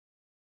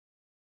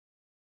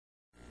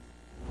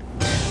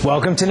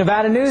Welcome to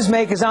Nevada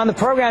Newsmakers. On the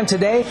program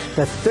today,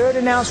 the third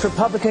announced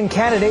Republican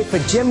candidate for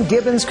Jim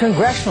Gibbons'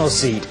 congressional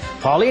seat.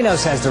 Paul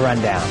Enos has the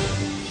rundown.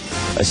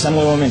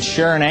 Assemblywoman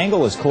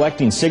Sharron is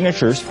collecting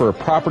signatures for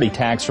property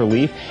tax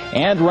relief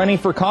and running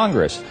for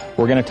Congress.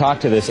 We're going to talk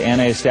to this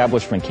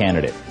anti-establishment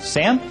candidate.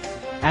 Sam?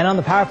 And on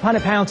the Power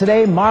Pundit panel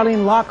today,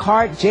 Marlene,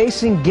 Lockard,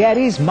 Jason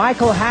Geddes,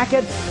 Michael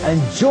Hackett,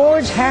 and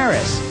George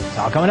Harris. It's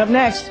all coming up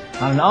next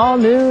on an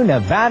all-new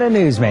Nevada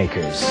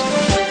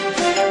Newsmakers.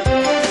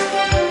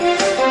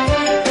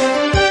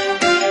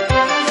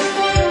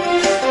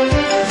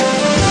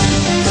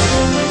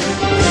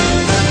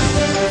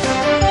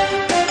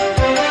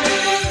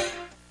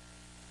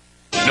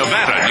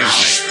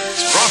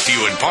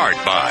 In part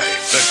by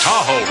the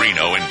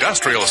Tahoe-Reno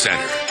Industrial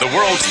Center, the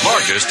world's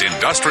largest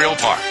industrial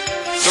park,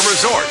 the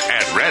resort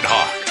at Red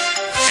Hawk,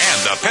 and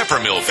the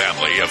Peppermill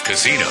family of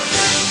casinos.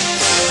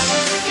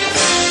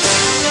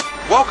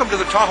 Welcome to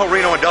the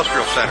Tahoe-Reno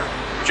Industrial Center,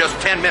 just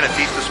 10 minutes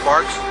east of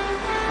Sparks.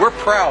 We're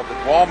proud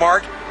that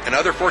Walmart and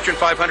other Fortune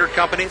 500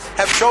 companies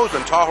have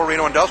chosen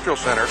Tahoe-Reno Industrial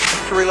Center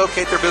to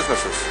relocate their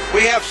businesses.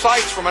 We have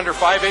sites from under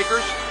 5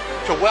 acres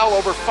to well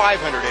over 500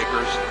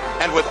 acres,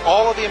 and with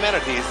all of the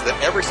amenities that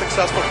every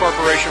successful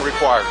corporation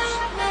requires.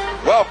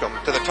 Welcome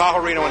to the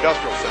Tahoe-Reno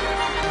Industrial Center,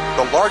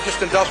 the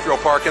largest industrial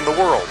park in the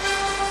world,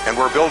 and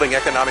we're building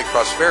economic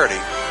prosperity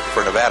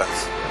for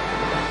Nevadans.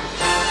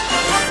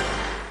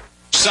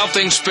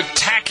 Something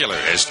spectacular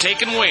has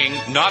taken wing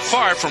not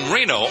far from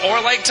Reno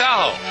or Lake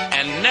Tahoe,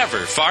 and never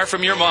far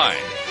from your mind.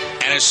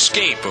 An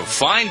escape of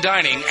fine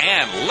dining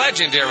and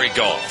legendary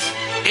golf.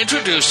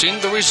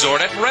 Introducing the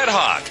resort at Red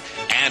Hawk.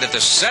 And at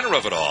the center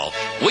of it all,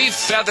 we've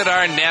feathered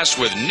our nest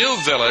with new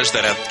villas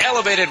that have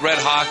elevated Red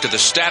Hawk to the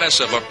status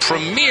of a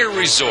premier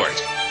resort.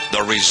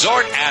 The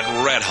resort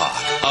at Red Hawk,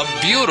 a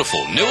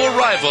beautiful new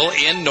arrival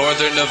in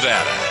northern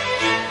Nevada.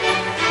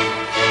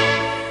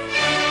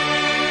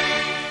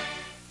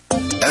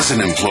 As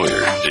an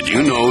employer, did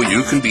you know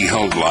you can be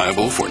held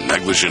liable for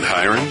negligent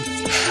hiring?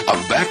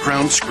 A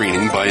background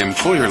screening by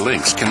Employer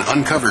Links can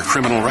uncover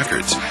criminal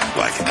records,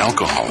 like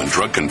alcohol and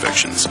drug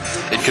convictions.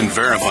 It can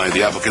verify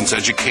the applicant's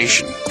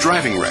education,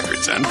 driving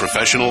records, and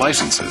professional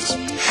licenses.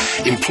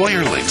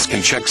 Employer Links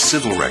can check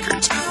civil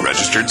records,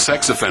 registered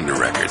sex offender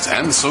records,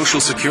 and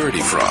Social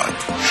Security fraud.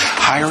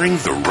 Hiring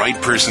the right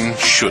person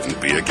shouldn't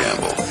be a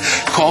gamble.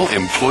 Call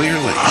Employer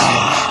Links.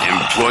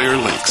 Employer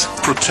Links,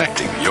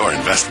 protecting your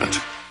investment.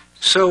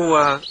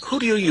 So, who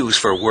do you use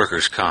for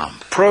workers'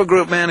 comp? Pro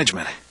Group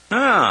Management.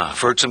 I've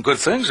heard some good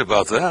things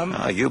about them.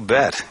 Oh, you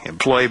bet.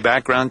 Employee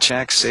background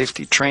checks,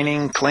 safety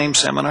training, claim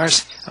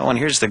seminars. Oh, and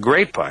here's the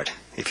great part.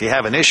 If you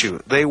have an issue,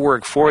 they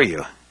work for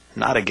you,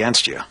 not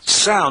against you.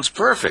 Sounds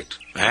perfect.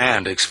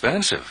 And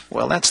expensive.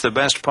 Well, that's the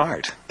best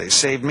part. They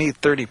saved me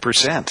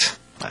 30%.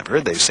 I've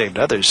heard they've saved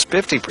others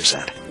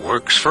 50%.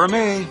 Works for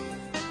me.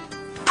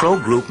 Pro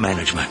Group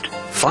Management.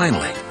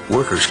 Finally,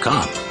 workers'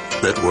 comp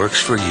that works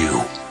for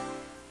you.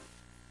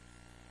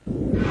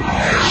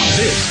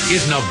 This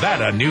is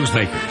Nevada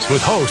Newsmakers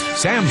with host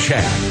Sam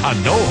Shad,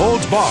 a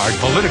no-holds-barred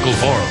political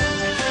forum.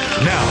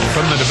 Now,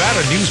 from the Nevada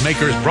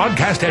Newsmakers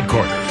broadcast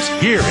headquarters,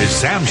 here is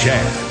Sam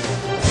Shad.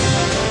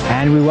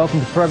 And we welcome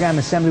to the program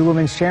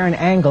Assemblywoman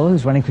Sharron,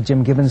 who's running for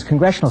Jim Gibbons'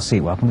 congressional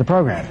seat. Welcome to the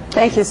program.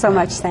 Thank you so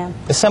much, Sam.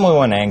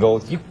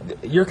 Assemblywoman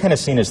you're kind of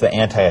seen as the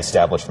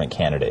anti-establishment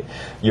candidate.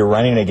 You're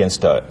running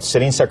against a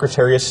sitting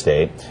Secretary of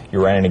State.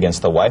 You're running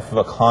against the wife of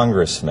a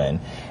congressman.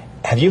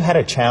 Have you had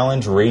a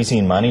challenge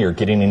raising money or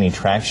getting any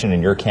traction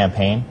in your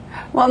campaign?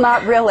 Well,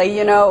 not really.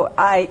 You know,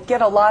 I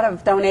get a lot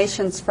of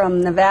donations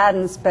from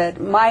Nevadans, but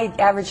my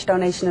average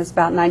donation is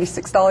about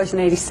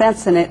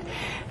 $96.80, and it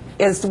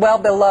is well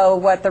below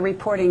what the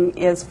reporting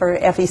is for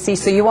FEC,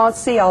 so you won't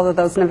see all of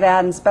those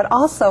Nevadans. But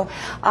also,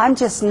 I'm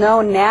just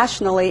known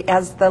nationally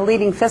as the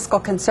leading fiscal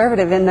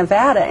conservative in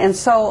Nevada, and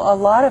so a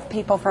lot of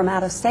people from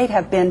out of state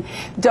have been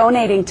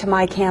donating to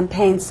my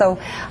campaign, so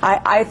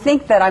I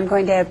think that I'm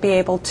going to be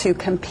able to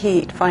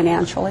compete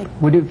financially.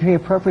 Would it be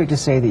appropriate to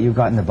say that you've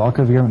gotten the bulk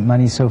of your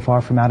money so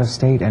far from out of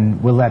state,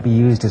 and will that be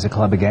used as a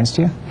club against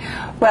you?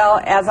 Well,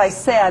 as I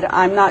said,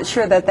 I'm not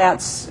sure that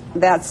that's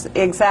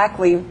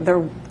exactly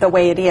the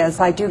way it is.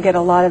 I do get a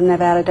lot of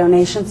Nevada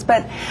donations,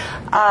 but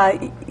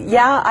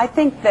yeah, I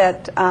think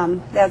that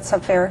that's a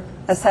fair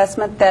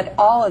assessment that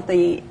all of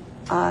the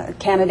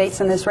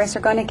candidates in this race are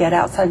going to get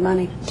outside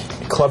money.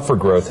 Club for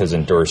Growth has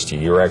endorsed you.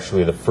 You're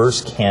actually the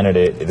first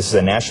candidate. This is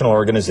a national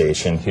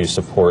organization who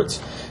supports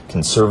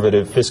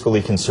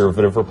fiscally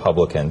conservative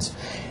Republicans.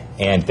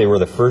 And you were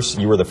the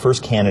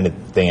first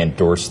candidate they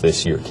endorsed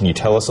this year. Can you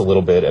tell us a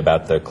little bit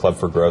about the Club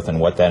for Growth and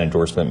what that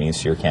endorsement means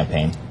to your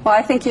campaign? Well,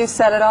 I think you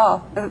said it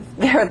all.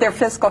 They're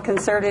fiscal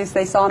conservatives.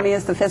 They saw me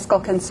as the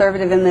fiscal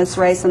conservative in this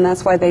race, and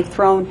that's why they've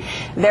thrown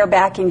their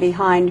backing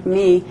behind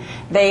me.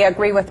 They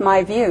agree with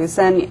my views.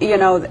 And, you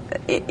know,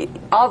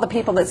 all the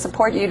people that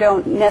support you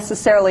don't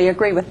necessarily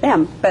agree with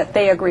them, but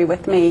they agree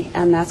with me,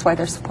 and that's why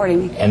they're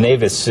supporting me. And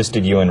they've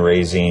assisted you in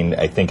raising,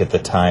 I think at the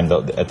time,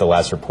 at the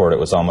last report, it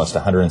was almost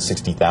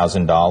 $160,000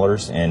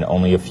 in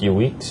only a few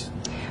weeks?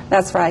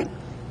 That's right.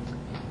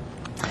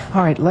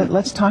 All right,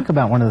 let's talk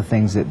about one of the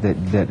things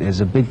that is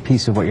a big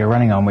piece of what you're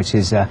running on, which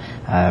is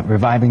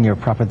reviving your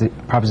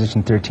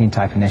Proposition 13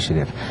 type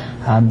initiative.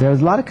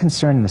 There's a lot of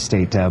concern in the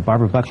state.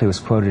 Barbara Buckley was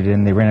quoted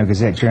in the Reno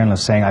Gazette-Journal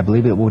saying, "I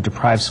believe it will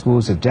deprive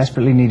schools of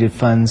desperately needed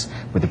funds,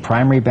 with the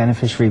primary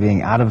beneficiary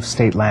being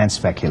out-of-state land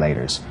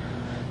speculators."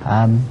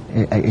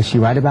 Is she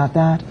right about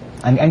that?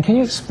 And can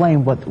you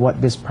explain what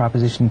this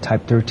Proposition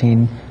Type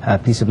 13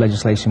 piece of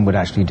legislation would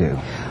actually do?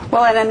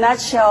 Well, in a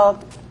nutshell,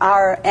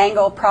 our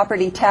angle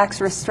property tax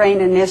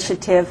restraint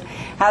initiative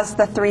has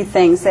the three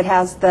things. It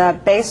has the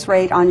base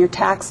rate on your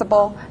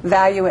taxable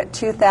value at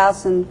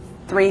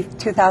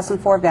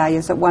 2004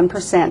 values at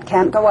 1%.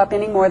 Can't go up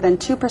any more than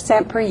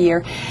 2% per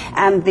year.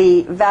 And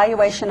the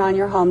valuation on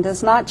your home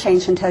does not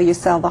change until you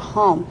sell the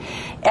home.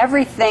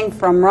 Everything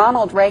from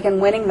Ronald Reagan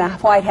winning the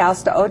White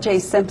House to O.J.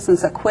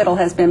 Simpson's acquittal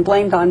has been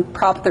blamed on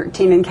Prop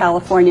 13 in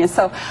California.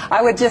 So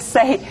I would just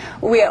say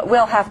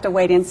we'll have to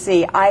wait and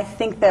see. I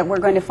think that we're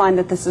going to find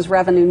that this is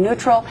revenue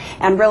neutral,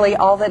 and really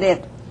all that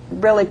it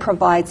really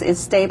provides is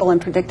stable and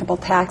predictable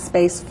tax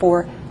base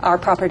for our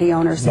property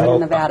owners in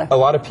Nevada. A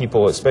lot of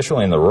people,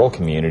 especially in the rural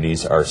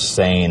communities, are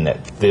saying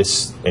that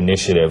this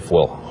initiative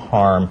will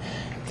harm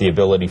the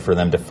ability for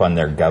them to fund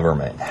their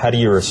government. How do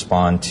you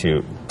respond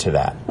to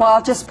that? Well,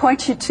 I'll just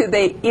point you to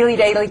the Ely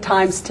Daily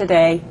Times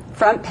today.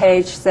 Front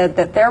page said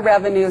that their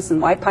revenues in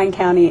White Pine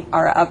County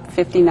are up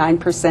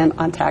 59%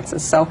 on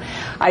taxes. So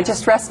I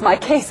just rest my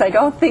case. I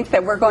don't think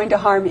that we're going to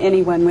harm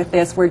anyone with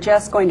this. We're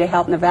just going to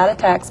help Nevada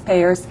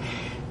taxpayers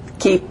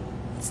keep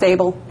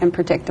stable and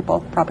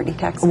predictable property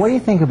taxes. What do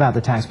you think about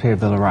the Taxpayer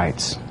Bill of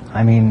Rights?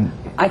 I mean,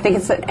 I think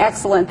it's an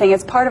excellent thing.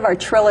 It's part of our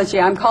trilogy.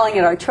 I'm calling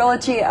it our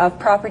trilogy of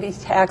property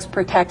tax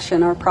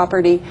protection, or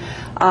property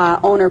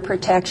owner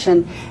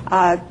protection.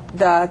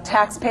 The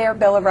Taxpayer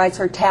Bill of Rights,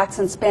 or tax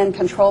and spend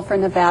control for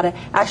Nevada,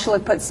 actually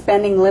puts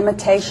spending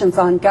limitations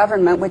on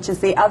government, which is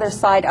the other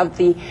side of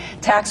the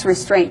tax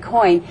restraint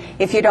coin.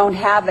 If you don't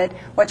have it,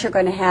 what you're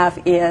going to have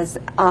is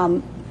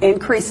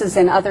increases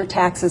in other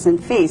taxes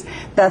and fees.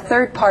 The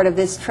third part of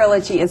this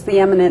trilogy is the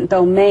eminent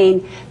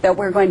domain that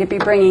we're going to be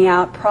bringing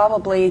out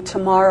probably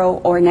tomorrow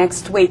or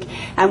next week.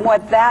 And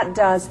what that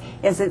does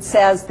is it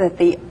says that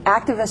the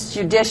activist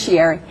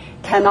judiciary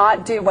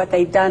cannot do what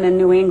they've done in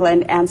New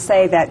England and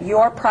say that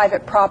your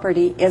private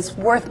property is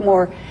worth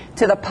more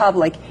to the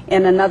public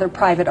in another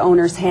private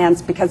owner's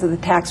hands because of the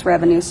tax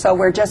revenue. So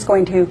we're just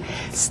going to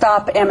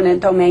stop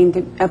eminent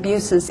domain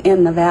abuses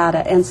in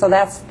Nevada. And so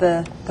that's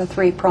the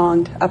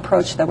three-pronged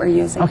approach that we're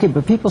using. Okay,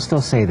 but people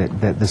still say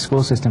that the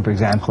school system, for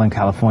example, in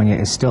California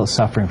is still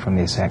suffering from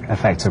the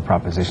effects of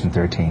Proposition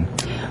 13.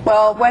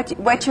 Well,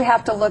 what you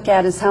have to look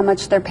at is how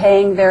much they're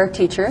paying their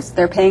teachers.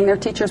 They're paying their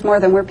teachers more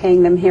than we're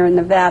paying them here in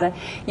Nevada.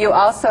 You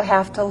also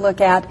have to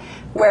look at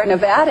where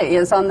Nevada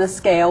is on the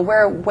scale.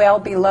 We're well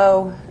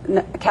below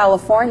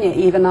California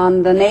even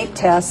on the NAEP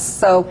tests.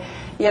 So,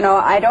 you know,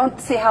 I don't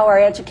see how our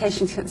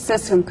education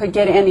system could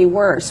get any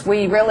worse.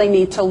 We really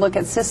need to look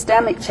at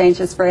systemic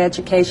changes for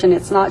education.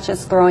 It's not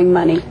just throwing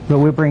money. But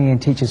we're bringing in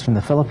teachers from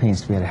the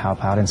Philippines to be able to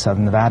help out in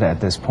southern Nevada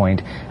at this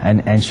point.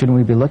 And shouldn't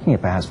we be looking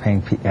at perhaps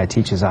paying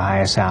teachers a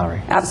higher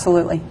salary?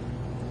 Absolutely.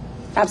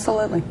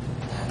 Absolutely.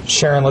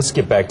 Sharron, let's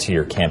get back to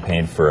your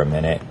campaign for a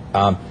minute.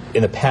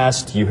 In the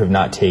past, you have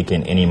not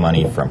taken any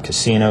money from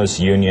casinos,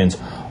 unions,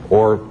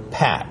 or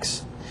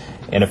PACs.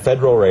 In a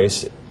federal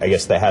race, I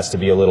guess that has to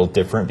be a little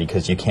different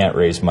because you can't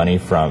raise money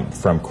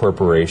from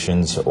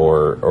corporations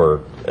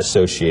or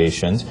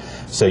associations.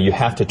 So you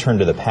have to turn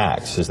to the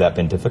PACs. Has that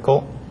been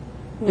difficult?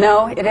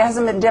 No, it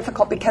hasn't been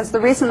difficult, because the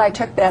reason I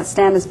took that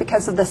stand is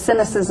because of the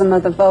cynicism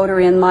of the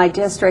voter in my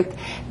district.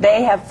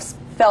 They have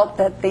felt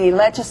that the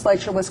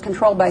legislature was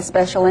controlled by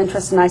special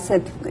interests, and I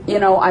said, you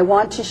know, I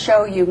want to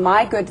show you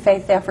my good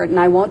faith effort, and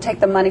I won't take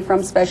the money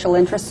from special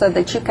interests so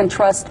that you can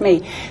trust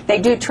me. They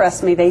do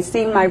trust me. They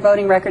see my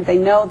voting record. They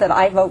know that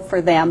I vote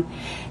for them.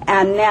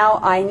 And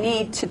now I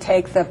need to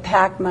take the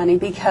PAC money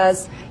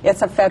because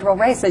it's a federal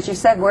race. As you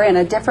said, we're in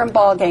a different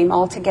ballgame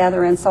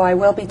altogether, and so I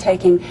will be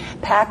taking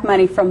PAC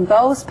money from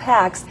those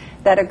PACs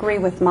that agree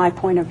with my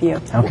point of view.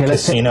 Okay,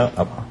 let's take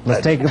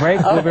a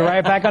break. We'll be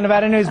right back on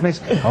Nevada Newsmakers.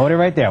 Hold it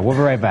right there. We'll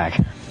be right back.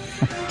 For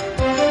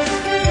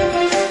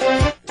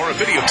a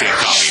videotape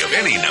copy of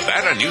any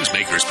Nevada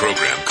Newsmakers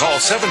program, call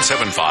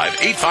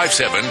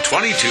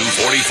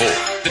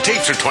 775-857-2244. The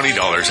tapes are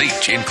 $20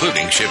 each,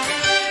 including shipping.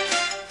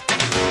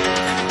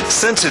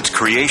 Since its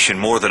creation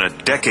more than a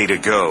decade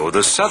ago,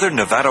 the Southern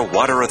Nevada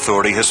Water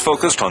Authority has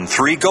focused on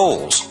three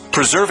goals: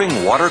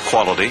 preserving water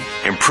quality,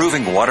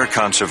 improving water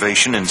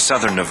conservation in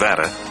Southern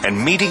Nevada,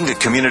 and meeting the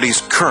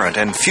community's current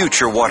and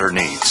future water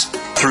needs.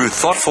 Through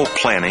thoughtful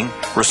planning,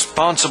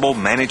 responsible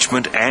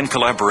management, and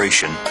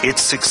collaboration,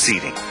 it's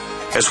succeeding.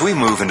 As we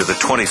move into the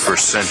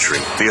 21st century,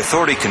 the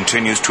authority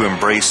continues to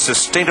embrace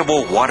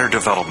sustainable water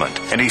development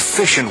and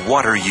efficient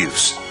water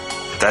use.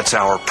 That's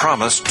our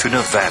promise to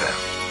Nevada.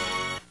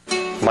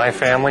 My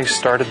family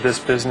started this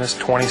business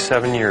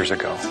 27 years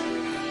ago.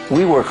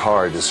 We work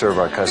hard to serve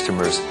our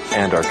customers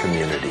and our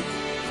community.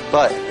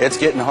 But it's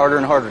getting harder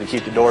and harder to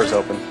keep the doors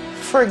open.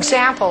 For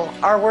example,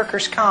 our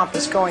workers' comp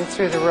is going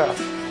through the roof.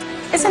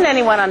 Isn't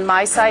anyone on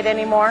my side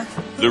anymore?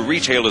 The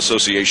Retail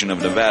Association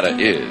of Nevada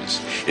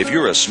is. If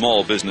you're a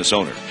small business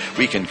owner,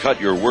 we can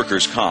cut your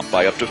workers' comp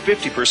by up to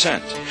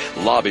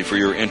 50%, lobby for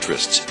your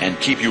interests, and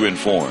keep you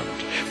informed.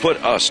 Put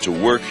us to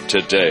work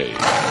today.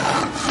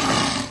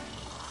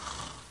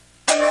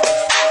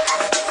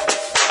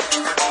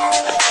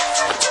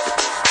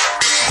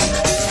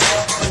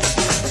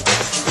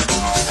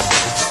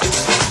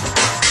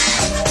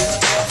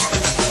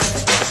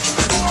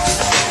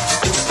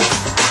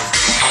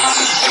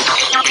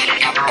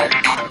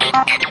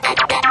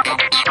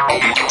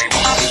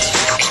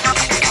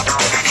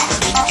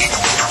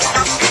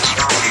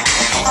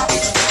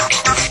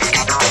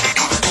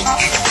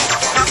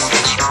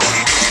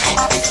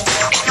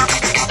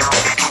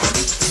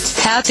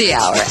 Happy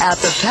Hour at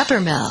the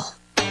Peppermill.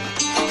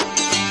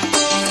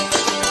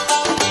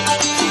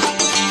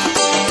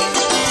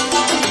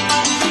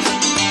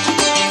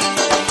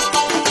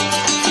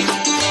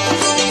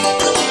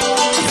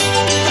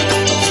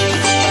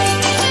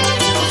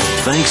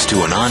 Thanks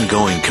to an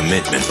ongoing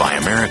commitment by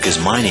America's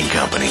mining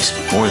companies,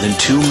 more than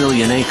 2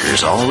 million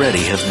acres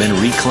already have been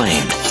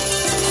reclaimed.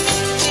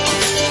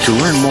 To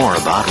learn more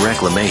about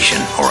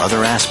reclamation or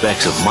other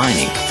aspects of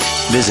mining,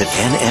 visit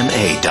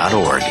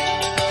nma.org.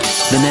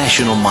 The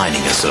National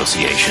Mining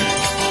Association.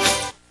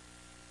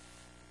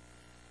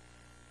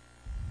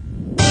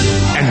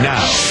 And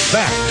now,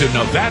 back to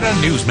Nevada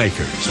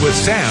Newsmakers with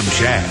Sam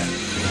Shad.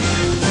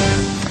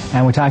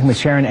 And we're talking with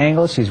Sharron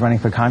Engel. She's running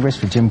for Congress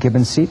for Jim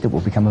Gibbons' seat that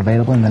will become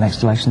available in the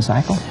next election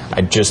cycle.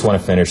 I just want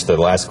to finish the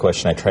last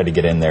question. I tried to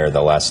get in there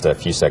the last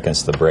few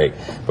seconds of the break,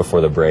 before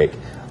the break.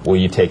 Will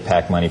you take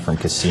PAC money from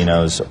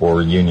casinos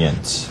or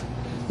unions?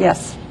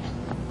 Yes.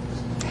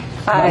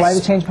 Why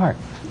the change of heart?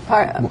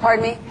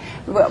 Pardon me?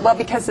 Well,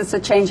 because it's a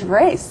change of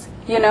race.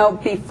 You know,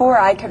 before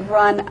I could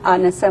run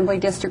an Assembly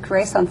district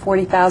race on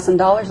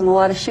 $40,000 and a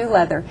lot of shoe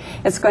leather.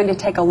 It's going to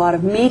take a lot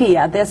of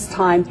media this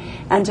time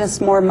and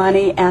just more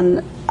money.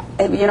 And,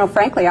 you know,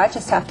 frankly, I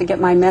just have to get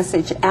my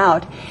message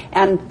out.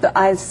 And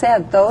I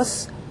said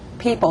those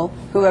people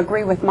who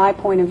agree with my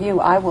point of view,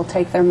 I will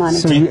take their money.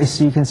 So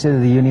you consider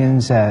the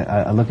unions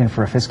looking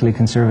for a fiscally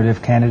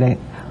conservative candidate?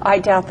 I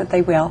doubt that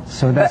they will.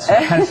 So that's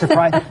kind of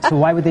surprising. So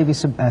why would they be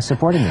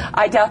supporting you?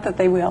 I doubt that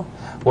they will.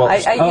 Well,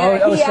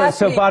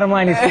 so bottom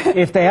line is,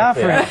 if they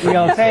offer it,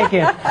 we'll take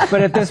it.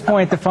 But at this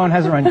point, the phone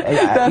hasn't run.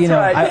 That's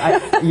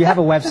right. You have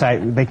a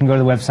website. They can go to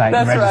the website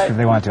and register if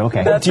they want to.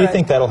 Okay. Do you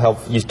think that'll help?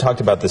 You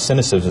talked about the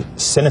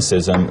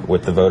cynicism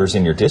with the voters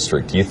in your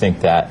district. Do you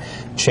think that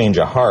change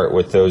of heart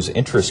with those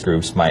interest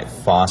groups might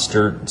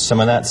foster some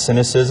of that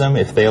cynicism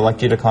if they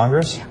elect you to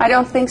Congress? I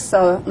don't think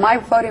so. My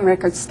voting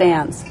record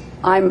stands.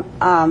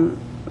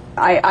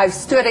 I've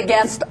stood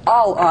against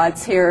all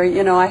odds here.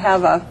 You know, I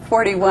have a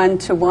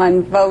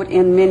 41-to-1 vote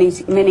in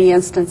many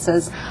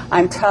instances.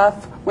 I'm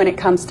tough when it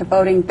comes to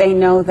voting. They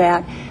know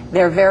that.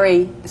 They're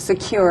very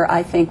secure,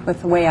 I think,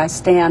 with the way I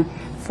stand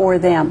for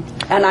them.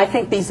 And I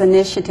think these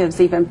initiatives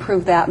even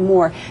prove that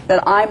more,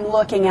 that I'm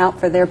looking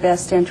out for their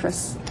best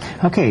interests.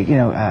 Okay, you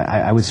know,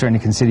 I would certainly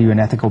consider you an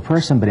ethical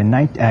person, but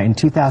in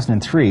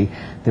 2003,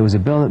 there was a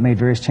bill that made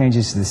various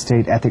changes to the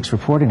state ethics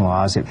reporting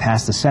laws. It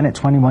passed the Senate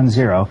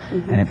 21-0,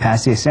 and it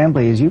passed the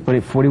Assembly, as you put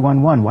it,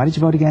 41-1. Why did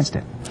you vote against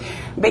it?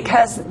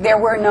 Because there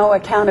were no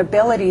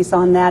accountabilities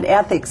on that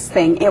ethics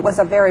thing. It was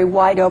a very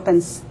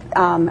wide-open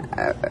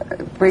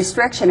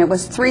restriction. It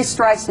was 3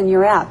 strikes and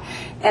you're out.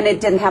 And it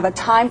didn't have a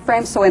time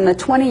frame, so in the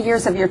 20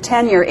 years of your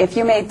tenure, if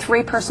you made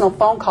 3 personal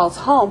phone calls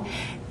home,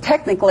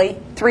 technically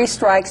 3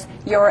 strikes,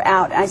 you're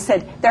out. I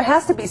said, there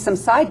has to be some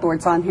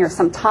sideboards on here,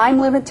 some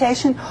time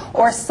limitation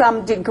or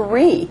some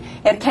degree.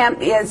 It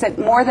can't, is it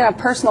more than a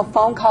personal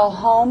phone call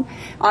home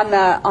on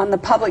the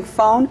public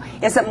phone?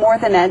 Is it more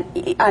than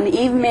an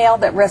email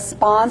that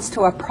responds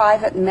to a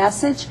private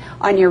message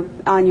on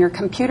your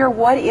computer?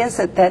 What is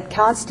it that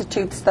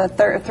constitutes the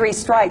 3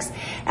 strikes?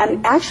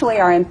 And actually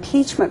our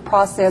impeachment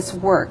process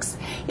works.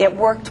 It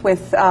worked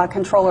with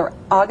Controller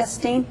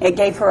Augustine. It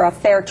gave her a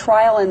fair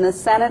trial in the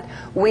Senate.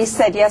 We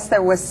said, yes,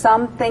 there was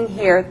something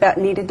here that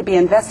needed to be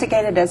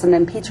investigated as an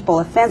impeachable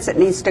offense. It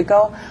needs to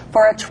go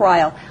for a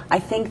trial. I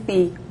think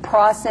the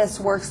process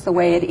works the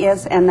way it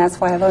is, and that's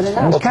why I voted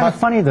no. It's kind of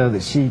funny, though,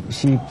 that she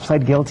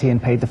pled guilty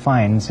and paid the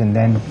fines and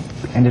then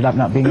ended up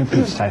not being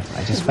impeached. I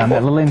just found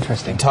that a little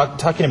interesting.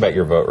 Talking about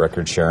your vote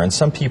record, Sharron,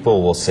 some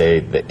people will say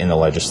that in the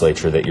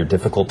legislature that you're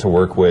difficult to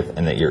work with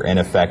and that you're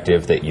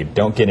ineffective, that you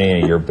don't get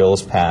any of your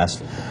bills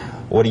passed.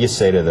 What do you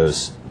say to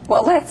those?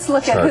 Well, let's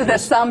look at who the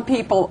some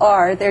people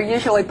are. They're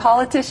usually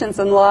politicians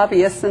and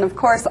lobbyists, and of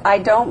course I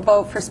don't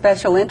vote for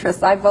special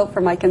interests. I vote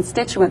for my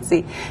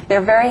constituency.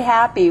 They're very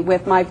happy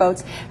with my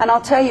votes, and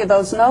I'll tell you,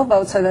 those no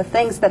votes are the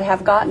things that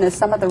have gotten us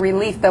some of the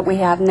relief that we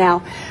have now.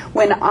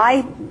 When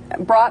I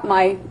brought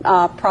my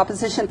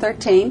Proposition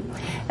 13,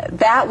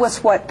 that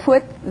was what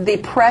put the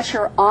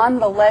pressure on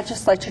the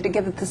legislature to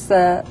give us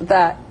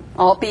the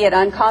albeit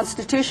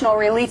unconstitutional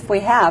relief we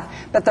have,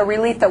 but the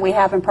relief that we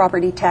have in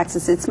property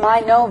taxes. It's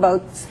my no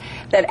votes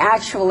that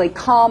actually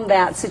calmed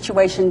that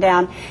situation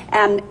down.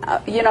 And,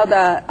 you know,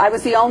 I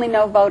was the only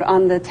no vote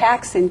on the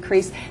tax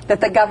increase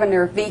that the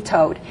governor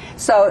vetoed.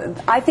 So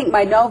I think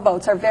my no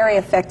votes are very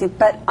effective,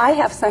 but I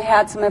have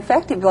had some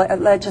effective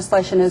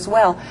legislation as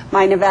well.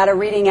 My Nevada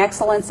Reading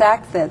Excellence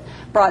Act that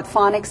brought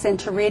phonics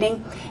into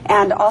reading,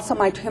 and also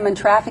my human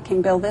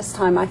trafficking bill this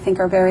time, I think,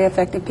 are very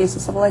effective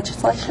pieces of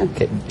legislation.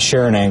 Okay.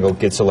 Sharron Angle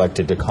gets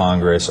elected to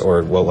Congress,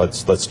 or, well,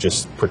 let's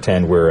just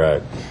pretend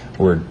we're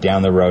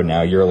down the road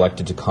now. You're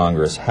elected to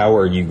Congress. How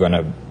are you going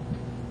to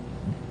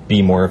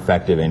be more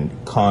effective in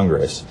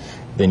Congress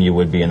than you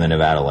would be in the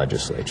Nevada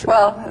legislature?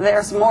 Well,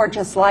 there's more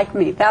just like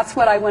me. That's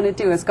what I want to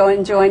do, is go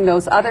and join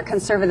those other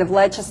conservative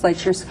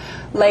legislatures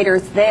later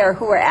there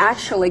who are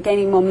actually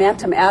gaining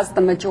momentum as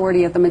the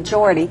majority of the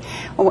majority.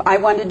 I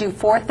want to do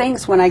 4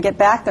 things when I get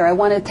back there. I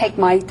want to take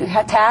my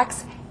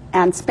tax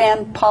and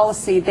spend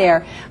policy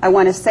there. I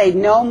want to say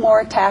no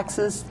more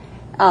taxes,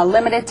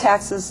 limited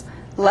taxes,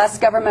 less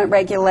government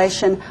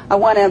regulation. I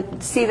want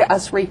to see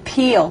us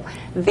repeal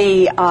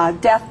the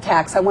death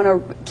tax. I want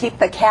to keep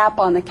the cap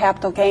on the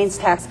capital gains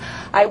tax.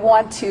 I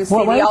want to see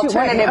the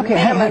alternative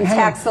minimum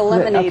tax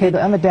eliminated.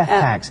 Okay, on the death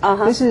tax.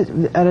 This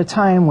is at a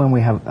time when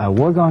we have a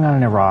war going on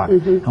in Iraq,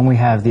 and we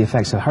have the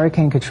effects of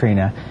Hurricane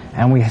Katrina,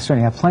 and we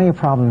certainly have plenty of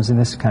problems in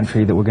this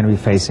country that we're going to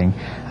be facing.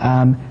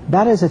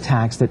 That is a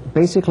tax that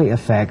basically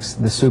affects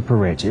the super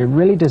rich. It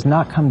really does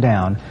not come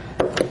down.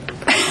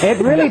 It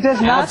really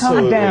does not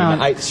come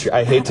down. I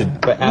hate to,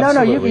 but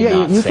absolutely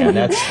not, Sam.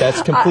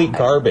 That's complete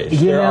garbage.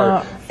 There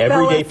are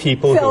everyday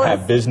people who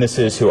have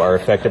businesses who are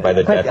affected by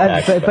the death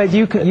tax. But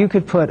you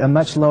could put a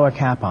much lower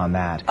cap on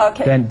that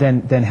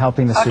than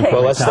helping the super rich.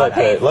 Well,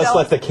 let's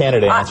let the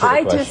candidate answer the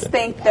question. I just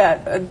think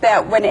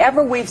that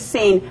whenever we've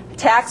seen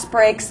tax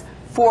breaks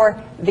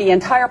for the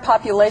entire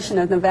population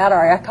of Nevada,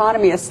 our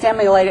economy is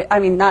stimulated. I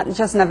mean, not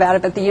just Nevada,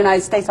 but the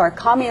United States. Our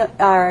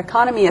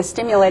economy is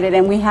stimulated,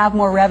 and we have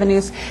more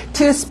revenues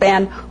to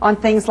spend on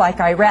things like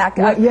Iraq.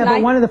 But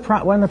one of the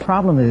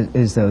problem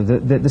is though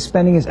that the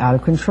spending is out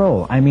of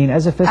control. I mean,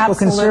 as a fiscal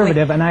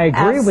conservative, and I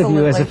agree with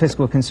you as a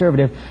fiscal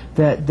conservative,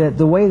 that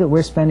the way that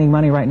we're spending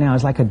money right now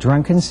is like a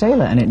drunken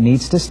sailor, and it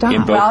needs to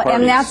stop. Well,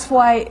 and that's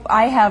why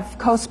I have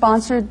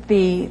co-sponsored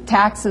the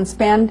tax and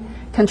spend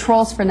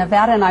controls for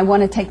Nevada, and I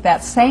want to take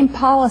that same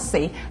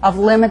policy of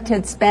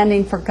limited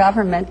spending for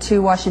government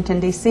to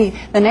Washington, D.C.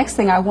 The next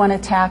thing I want to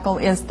tackle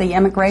is the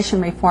immigration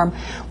reform.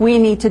 We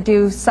need to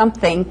do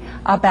something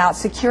about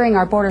securing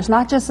our borders,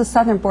 not just the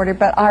southern border,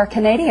 but our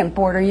Canadian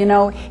border. You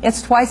know,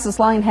 it's twice as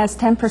long and has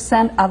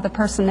 10% of the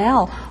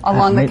personnel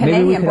along the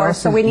Canadian border,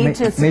 so we need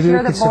to secure the borders. Maybe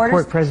we could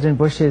support President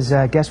Bush's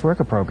guest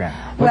worker program.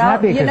 Wouldn't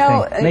that be a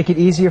good thing? Make it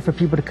easier for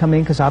people to come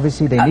in, because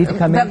obviously they need to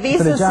come in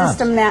for the jobs.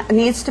 The visa system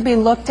needs to be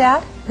looked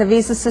at. The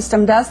visa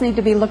system does need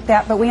to be looked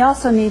at, but we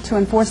also need to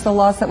enforce the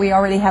laws that we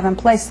already have in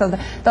place. So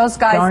those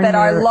guys that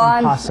are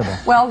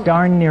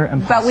darn near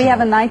impossible. But we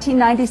have a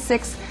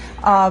 1996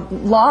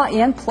 law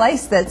in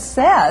place that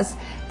says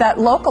that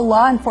local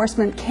law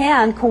enforcement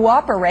can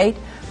cooperate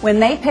when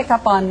they pick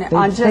up on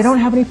they don't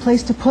have any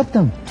place to put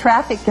them.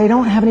 Traffic. They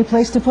don't have any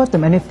place to put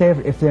them, and if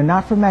they're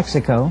not from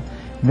Mexico,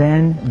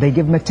 then they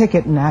give them a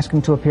ticket and ask them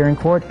to appear in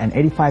court, and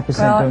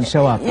 85% don't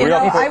show up. You know,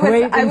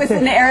 I was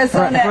in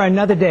Arizona. For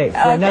another day.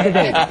 For another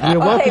day.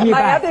 We'll welcome you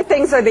back. My other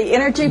things are the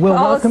energy policy. We'll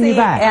welcome you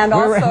back. And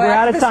we're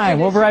out of time.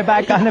 We'll be right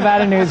back on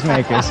Nevada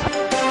Newsmakers.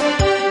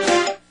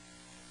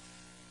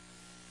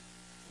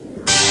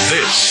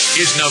 This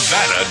is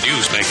Nevada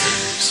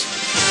Newsmakers.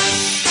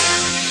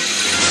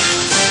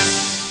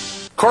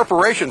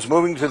 Corporations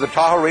moving to the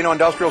Tahoe Reno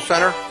Industrial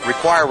Center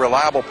require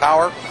reliable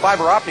power,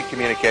 fiber optic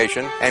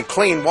communication, and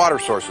clean water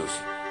sources.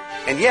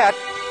 And yet,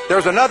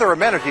 there's another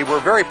amenity we're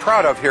very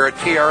proud of here at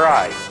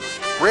TRI,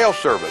 rail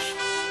service.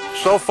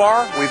 So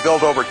far, we've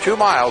built over 2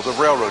 miles of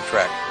railroad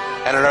track,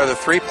 and another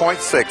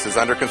 3.6 is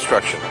under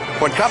construction.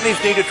 When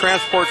companies need to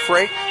transport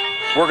freight,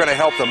 we're going to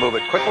help them move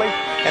it quickly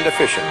and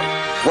efficiently.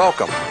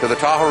 Welcome to the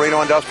Tahoe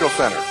Reno Industrial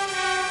Center,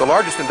 the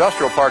largest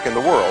industrial park in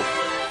the world,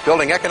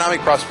 building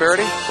economic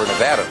prosperity for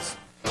Nevadans.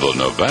 The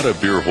Nevada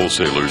Beer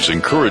Wholesalers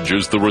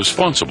encourages the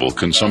responsible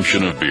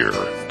consumption of beer.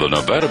 The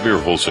Nevada Beer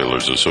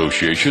Wholesalers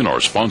Association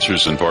are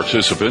sponsors and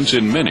participants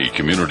in many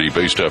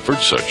community-based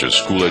efforts such as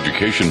school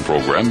education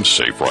programs,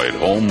 safe ride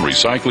home,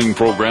 recycling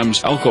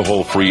programs,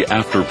 alcohol-free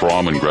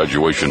after-prom and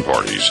graduation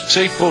parties,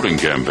 safe boating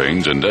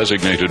campaigns, and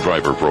designated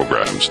driver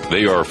programs.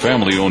 They are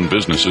family-owned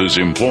businesses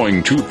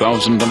employing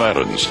 2,000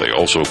 Nevadans. They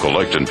also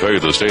collect and pay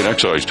the state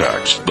excise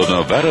tax. The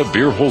Nevada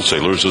Beer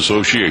Wholesalers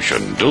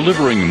Association,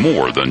 delivering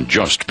more than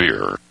just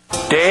beer.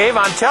 Dave,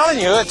 I'm telling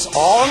you, it's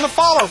all in the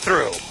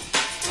follow-through.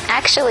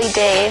 Actually,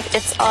 Dave,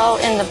 it's all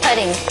in the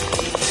putting.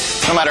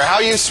 No matter how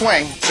you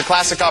swing, it's a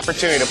classic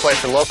opportunity to play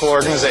for local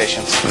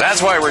organizations.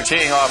 That's why we're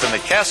teeing off in the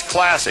Kess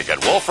Classic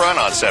at Wolf Run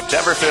on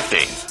September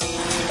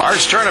 15th.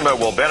 March tournament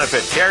will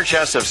benefit Care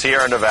Chest of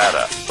Sierra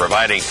Nevada,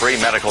 providing free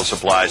medical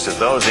supplies to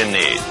those in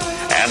need,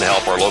 and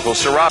help our local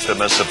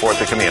Seroptimists support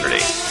the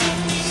community.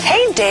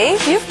 Hey,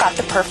 Dave, you've got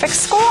the perfect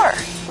score.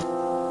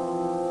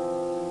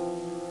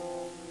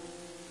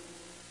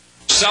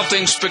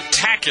 Something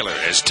spectacular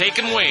has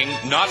taken wing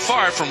not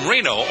far from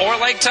Reno or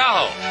Lake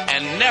Tahoe,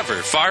 and never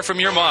far from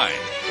your mind.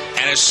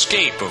 An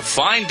escape of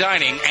fine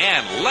dining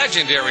and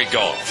legendary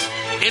golf.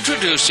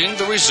 Introducing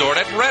the resort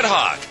at Red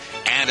Hawk.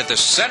 And at the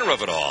center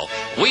of it all,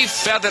 we've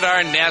feathered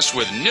our nest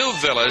with new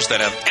villas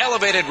that have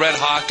elevated Red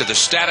Hawk to the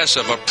status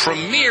of a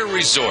premier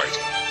resort.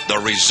 The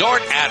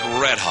Resort at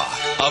Red Hawk,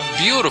 a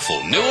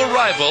beautiful new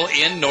arrival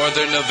in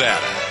northern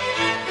Nevada.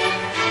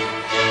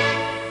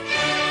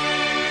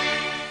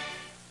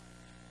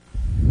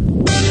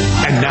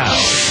 And now,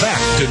 back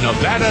to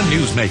Nevada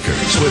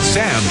Newsmakers with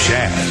Sam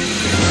Shad.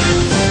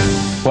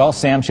 Well,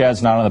 Sam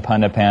Shad's not on the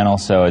pundit panel,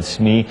 so it's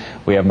me.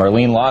 We have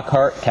Marlene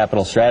Lockard,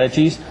 Capital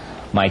Strategies,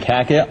 Mike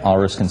Hackett,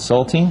 Alrus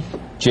Consulting,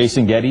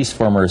 Jason Geddes,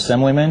 former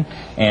Assemblyman,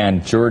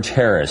 and George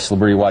Harris,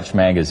 Liberty Watch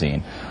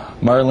Magazine.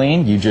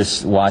 Marlene, you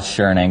just watched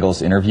Sharron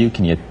Engel's interview.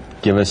 Can you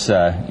give us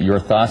your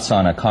thoughts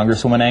on a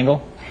Congresswoman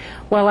Engel?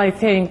 Well, I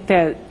think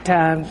that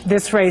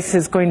this race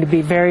is going to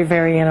be very,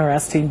 very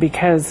interesting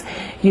because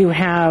you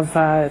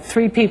have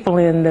 3 people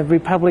in the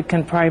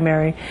Republican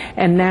primary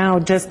and now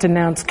just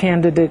announced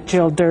candidate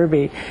Jill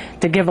Derby.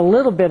 To give a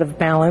little bit of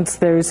balance,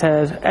 there's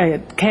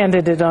a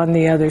candidate on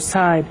the other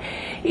side.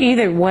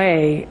 Either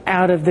way,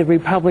 out of the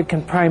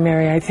Republican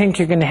primary, I think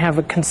you're going to have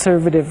a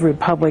conservative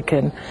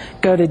Republican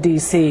go to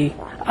D.C.,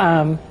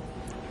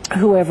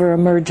 whoever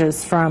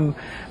emerges from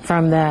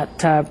that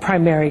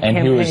primary campaign.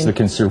 And who is the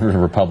conservative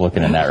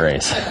Republican in that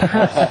race?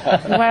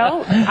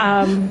 Well,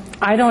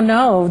 I don't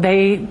know.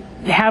 They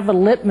have a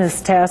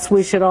litmus test.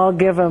 We should all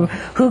give them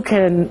who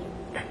can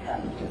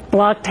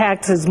block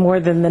taxes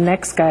more than the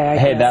next guy, I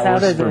guess. Hey,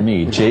 that works for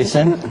me.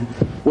 Jason?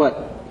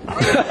 What?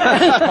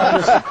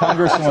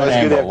 Congresswoman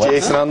Engel. Have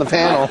Jason on the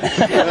panel. I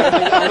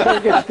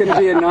think it's going to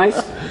be a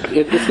nice.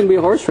 It's going to be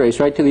a horse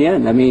race right to the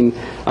end. I mean,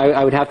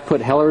 I would have to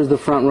put Heller as the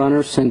front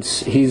runner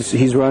since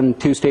he's run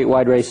 2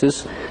 statewide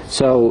races,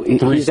 so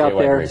he's out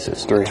there. 3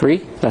 races. 3.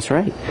 That's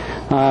right.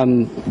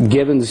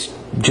 Gibbons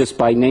just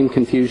by name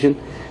confusion.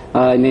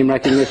 Name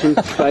recognition,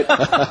 but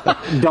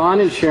Don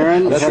and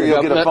Sharron. That's where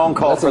you'll get a phone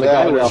call for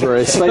that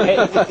race.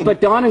 But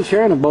Don and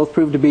Sharron have both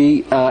proved to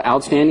be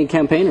outstanding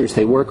campaigners.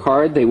 They work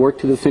hard. They work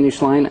to the finish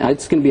line.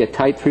 It's going to be a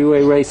tight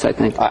 3-way race, I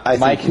think.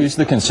 Mike, who's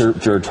the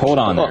conservative? George, hold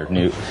on there,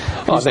 Newt.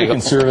 Who's the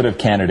conservative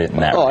candidate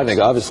in that? I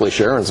think obviously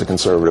Sharron's a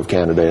conservative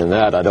candidate in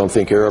that. I don't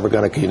think you're ever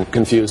going to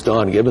confuse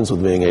Dawn Gibbons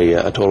with being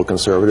a total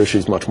conservative.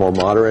 She's much more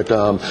moderate.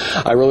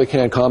 I really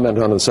can't comment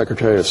on the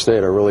Secretary of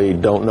State. I really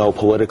don't know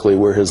politically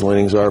where his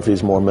leanings are. If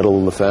he's more middle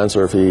of the fence,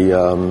 or if he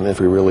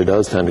really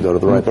does tend to go to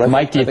the right. But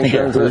Mike, do you think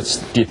it hurts?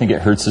 Do you think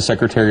it hurts the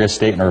Secretary of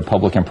State in a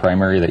Republican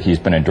primary that he's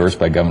been endorsed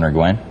by Governor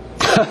Gwen?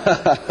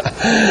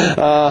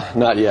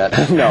 Not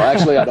yet. No,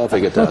 actually, I don't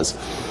think it does.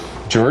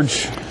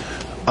 George,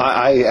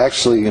 I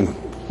actually, in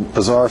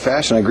bizarre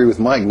fashion, I agree with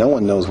Mike. No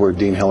one knows where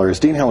Dean Heller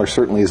is. Dean Heller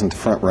certainly isn't the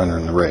front runner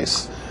in the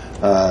race.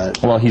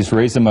 Well, he's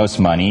raised the most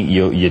money.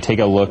 You take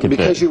a look at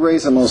because you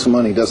raise the most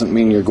money doesn't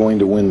mean you're going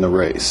to win the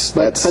race.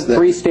 But 3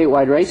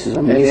 statewide races.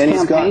 I mean,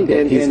 he's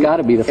got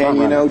to be the front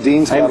runner. And you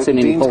know, Dean's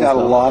got a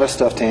lot of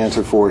stuff to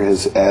answer for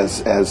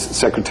as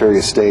Secretary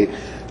of State.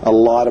 A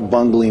lot of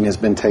bungling has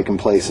been taking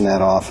place in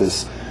that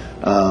office.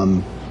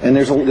 And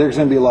there's going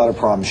to be a lot of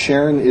problems.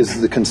 Sharron is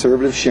the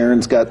conservative.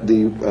 Sharron's got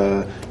the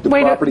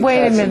property tax.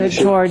 Wait a minute,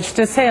 George.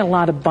 To say a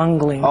lot that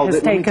bungling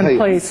has taken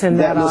place in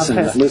that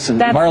office. Listen,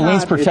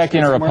 Marlene's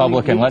protecting a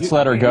Republican. Let's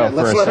let her go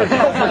for a second.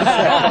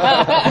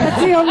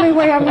 That's the only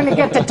way I'm going to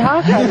get to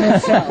talk on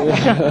this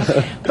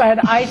show.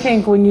 But I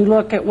think when you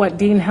look at what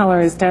Dean Heller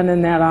has done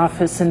in that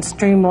office and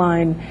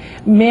streamlined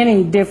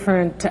many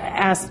different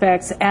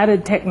aspects,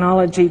 added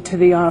technology to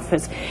the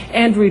office,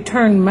 and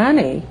returned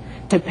money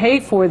to pay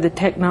for the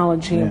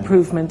technology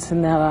improvements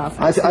in that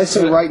office. I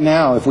say right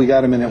now, if we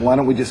got a minute, why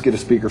don't we just get a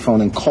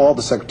speakerphone and call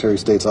the Secretary of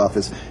State's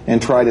office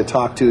and try to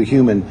talk to a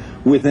human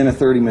within a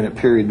 30-minute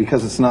period,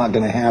 because it's not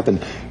going to happen.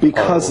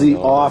 Because the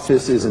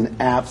office is an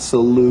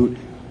absolute,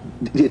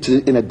 it's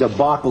in a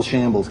debacle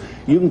shambles.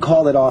 You can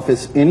call that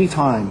office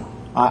anytime.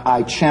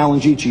 I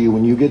challenge each of you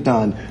when you get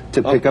done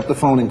to pick up the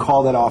phone and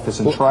call that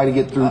office and try to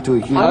get through to a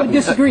human. I would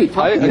disagree.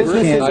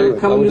 Businesses are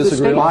coming to the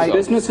state.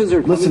 Businesses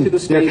are coming to the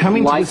state. They're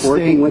coming to the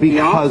state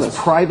because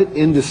private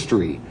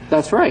industry.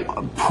 That's right.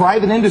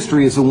 Private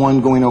industry is the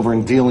one going over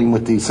and dealing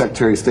with the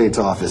Secretary of State's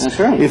office. That's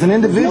right. If an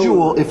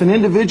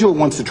individual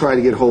wants to try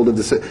to get hold of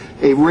this,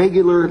 a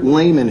regular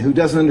layman who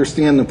doesn't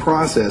understand the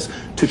process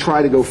to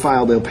try to go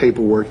file their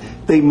paperwork,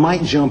 they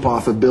might jump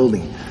off a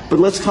building. But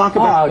let's talk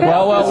about.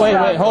 Well,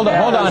 wait, hold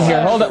on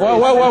here. Hold on.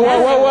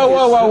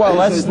 Whoa.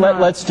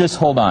 Let's just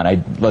hold on. I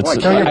don't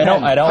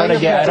want to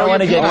get too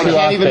off. I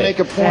can't even make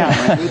a point.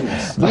 My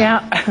goodness.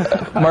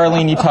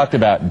 Marlene, you talked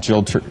about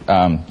Jill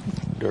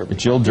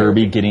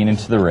Derby getting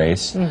into the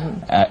race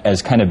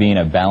as kind of being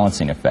a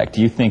balancing effect.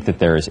 Do you think that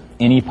there is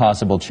any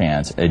possible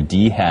chance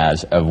Dee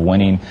has of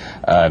winning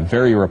a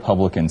very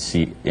Republican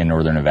seat in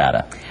northern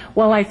Nevada?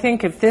 Well, I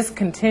think if this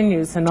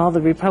continues and all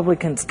the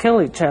Republicans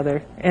kill each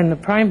other in the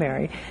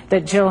primary,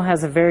 that Jill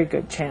has a very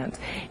good chance.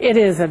 It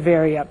is a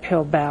very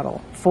uphill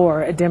battle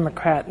for a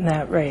Democrat in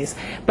that race.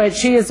 But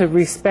she is a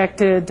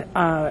respected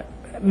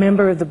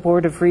member of the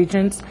Board of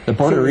Regents. The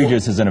Board of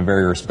Regents isn't a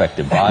very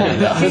respected body.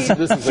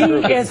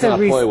 She is a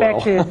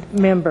respected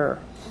member.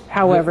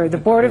 However, the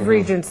Board of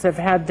Regents have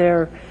had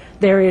their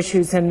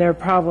issues and their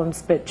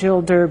problems, but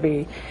Jill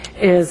Derby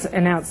is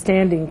an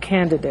outstanding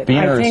candidate.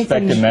 Being a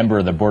respected member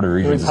of the Board of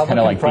Regents is kind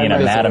of like being a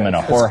madam in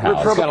a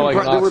whorehouse.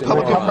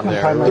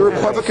 The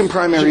Republican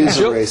primary is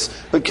a race,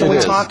 but can we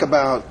talk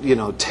about,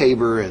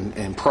 Tabor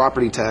and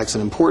property tax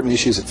and important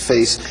issues that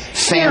face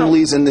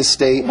families in this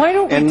state? Why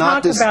don't we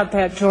talk about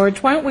that,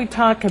 George? Why don't we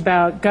talk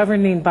about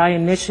governing by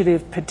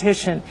initiative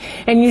petition?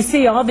 And you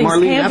see all these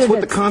Marlene, candidates. that's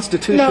what the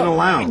Constitution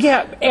allows.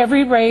 Yeah,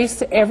 every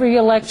race, every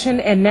election,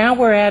 and now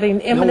we're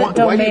adding eminent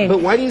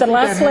domain. Why do you the think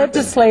last that happened?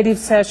 legislative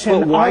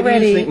session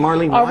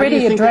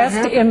already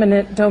addressed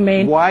eminent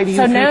domain. Why do you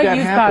so think now that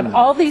you've happened? got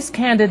all these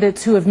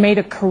candidates who have made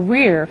a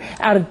career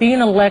out of being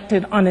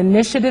elected on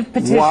initiative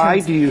petitions. Why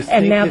do you think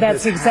and now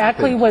that's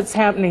exactly what's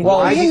happening.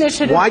 Why do you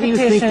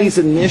think these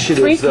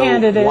initiatives,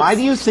 candidates. Why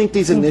do you think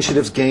these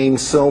initiatives gain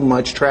so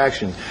much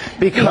traction?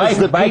 Because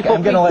the people.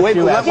 I'm going to let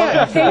you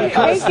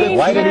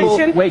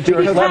wait,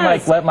 George,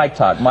 let Mike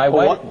talk.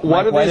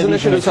 Why do these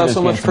initiatives have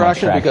so much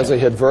traction? Because they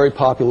hit very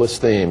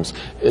populist themes.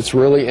 It's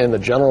really in the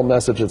general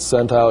message that's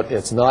sent out.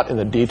 It's not in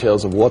the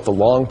details of what the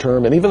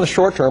long-term and even the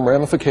short-term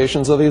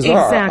ramifications of these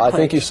are. I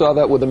think you saw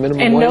that with the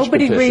minimum wage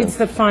nobody petition. reads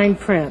the fine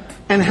print.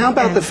 And how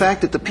about the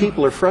fact that the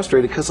people are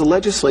frustrated because the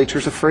legislature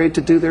is afraid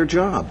to do their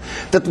job?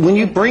 That when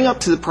you bring up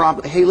to the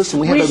problem, hey, listen,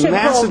 we have a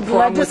massive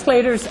problem.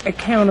 Legislators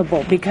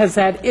accountable because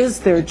that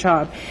is their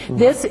job.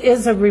 This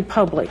is a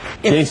republic.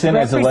 Jason,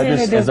 as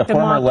a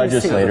former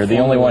legislator, the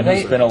only one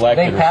who's been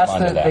elected,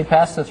 respond to that. They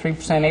passed the 3%,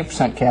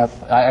 8% cap.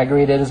 I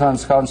agree it is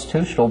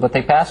unconstitutional, but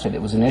they passed it.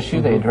 It was an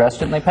issue. They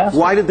addressed it, and they passed it.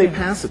 Why did they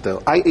pass it,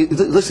 though?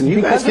 Listen, you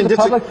because guys can of the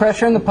public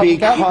pressure and the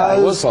public outcry.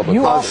 Because of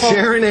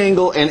Sharron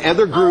Angle and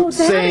other groups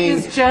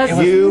saying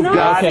you've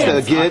got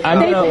to get.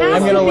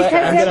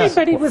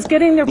 Everybody was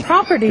getting their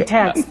property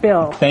tax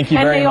bill. Thank you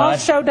very much. And they all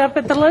showed up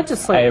at the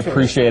legislature. I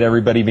appreciate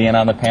everybody being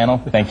on the panel.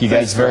 Thank you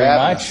guys very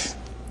much.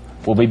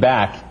 We'll be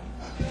back.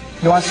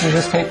 You want to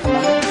just take from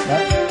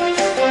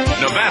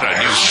Nevada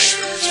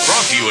Newsmakers,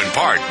 brought to you in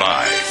part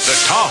by the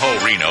Tahoe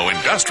Reno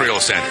Industrial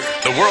Center,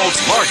 the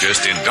world's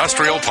largest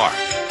industrial park,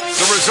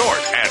 the resort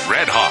at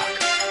Red Hawk,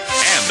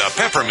 and the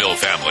Peppermill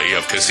family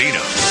of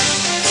casinos.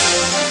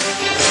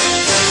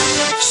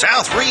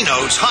 South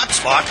Reno's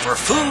hotspot for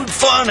food,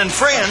 fun, and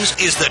friends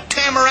is the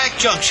Tamarack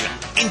Junction.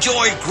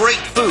 Enjoy great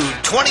food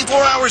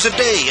 24 hours a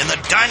day in the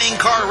Dining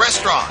Car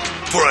Restaurant.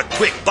 For a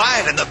quick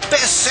bite and the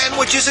best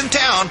sandwiches in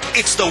town,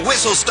 it's the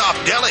Whistle Stop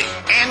Deli.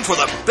 And for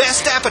the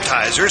best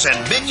appetizers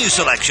and menu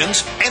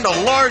selections and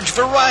a large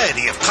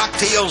variety of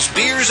cocktails,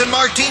 beers, and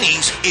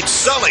martinis, it's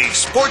Sully's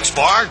Sports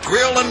Bar,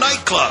 Grill, and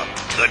Nightclub.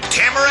 The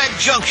Tamarack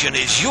Junction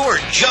is your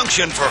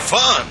junction for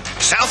fun.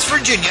 South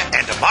Virginia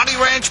and Amati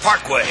Ranch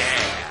Parkway.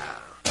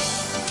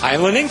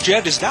 Island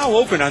Inkjet is now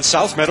open on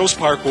South Meadows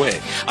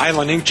Parkway.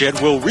 Island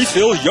Inkjet will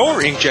refill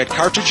your inkjet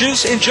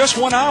cartridges in just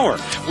 1 hour.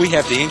 We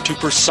have the ink to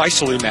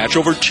precisely match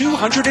over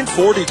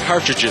 240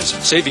 cartridges,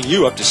 saving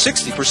you up to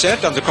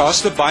 60% on the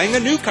cost of buying a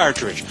new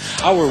cartridge.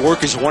 Our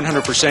work is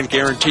 100%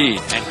 guaranteed,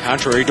 and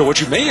contrary to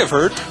what you may have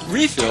heard,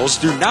 refills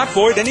do not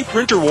void any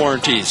printer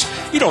warranties.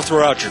 You don't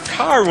throw out your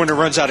car when it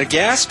runs out of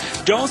gas.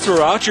 Don't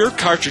throw out your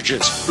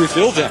cartridges.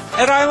 Refill them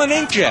at Island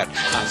Inkjet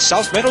on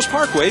South Meadows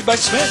Parkway by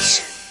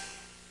Smith's.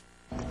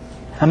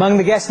 Among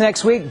the guests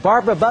next week,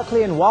 Barbara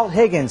Buckley and Walt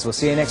Higgins. We'll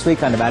see you next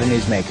week on Nevada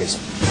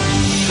Newsmakers.